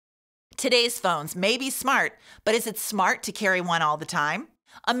Today's phones may be smart, but is it smart to carry one all the time?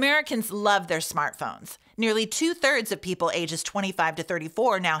 Americans love their smartphones. Nearly 2/3 of people ages 25 to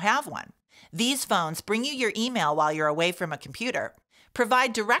 34 now have one. These phones bring you your email while you're away from a computer,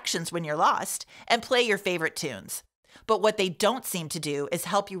 provide directions when you're lost, and play your favorite tunes. But what they don't seem to do is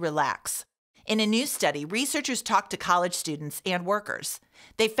help you relax. In a new study, researchers talked to college students and workers.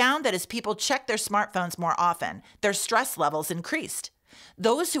 They found that as people checked their smartphones more often, their stress levels increased.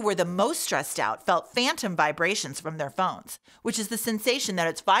 Those who were the most stressed out felt phantom vibrations from their phones, which is the sensation that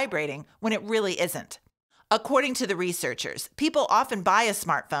it's vibrating when it really isn't. According to the researchers, people often buy a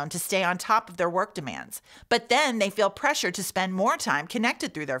smartphone to stay on top of their work demands, but then they feel pressure to spend more time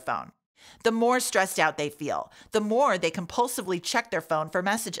connected through their phone. The more stressed out they feel, the more they compulsively check their phone for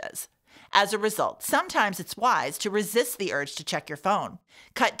messages. As a result, sometimes it's wise to resist the urge to check your phone.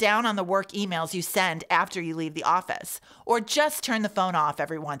 Cut down on the work emails you send after you leave the office, or just turn the phone off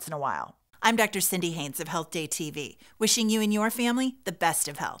every once in a while. I'm Dr. Cindy Haynes of Health Day TV, wishing you and your family the best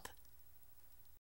of health.